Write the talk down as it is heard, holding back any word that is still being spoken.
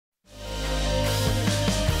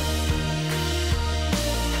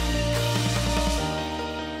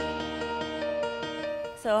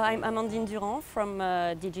So I'm Amandine Durand from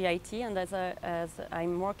DGIT, and as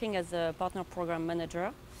I'm working as a partner program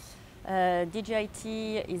manager.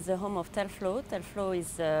 DGIT is the home of Telflow. Telflow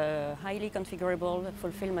is a highly configurable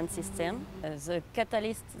fulfillment system. The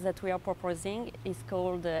catalyst that we are proposing is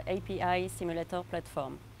called the API Simulator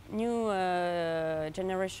Platform. New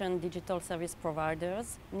generation digital service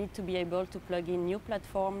providers need to be able to plug in new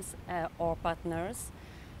platforms or partners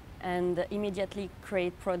and immediately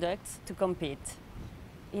create products to compete.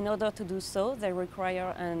 In order to do so, they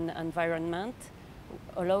require an environment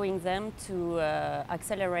allowing them to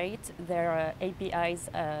accelerate their APIs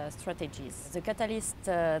strategies. The catalyst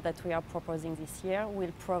that we are proposing this year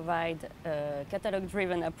will provide a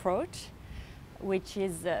catalog-driven approach, which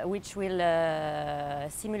will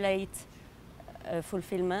simulate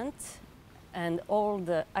fulfillment and all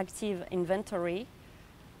the active inventory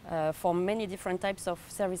for many different types of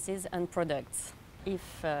services and products.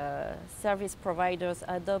 If service providers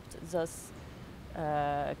adopt those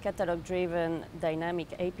catalog-driven dynamic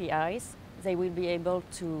APIs, they will be able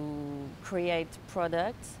to create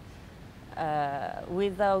products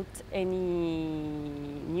without any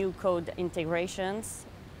new code integrations,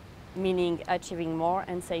 meaning achieving more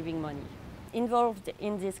and saving money. Involved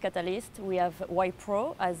in this catalyst, we have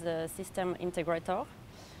Wipro as a system integrator.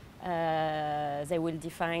 They will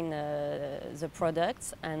define the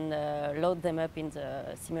products and load them up in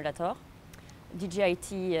the simulator.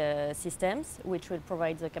 DGIT Systems, which will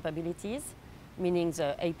provide the capabilities, meaning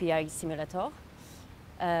the API simulator.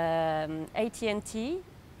 AT&T,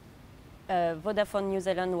 Vodafone New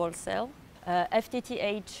Zealand Wholesale,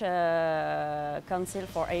 FTTH Council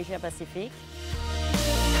for Asia Pacific.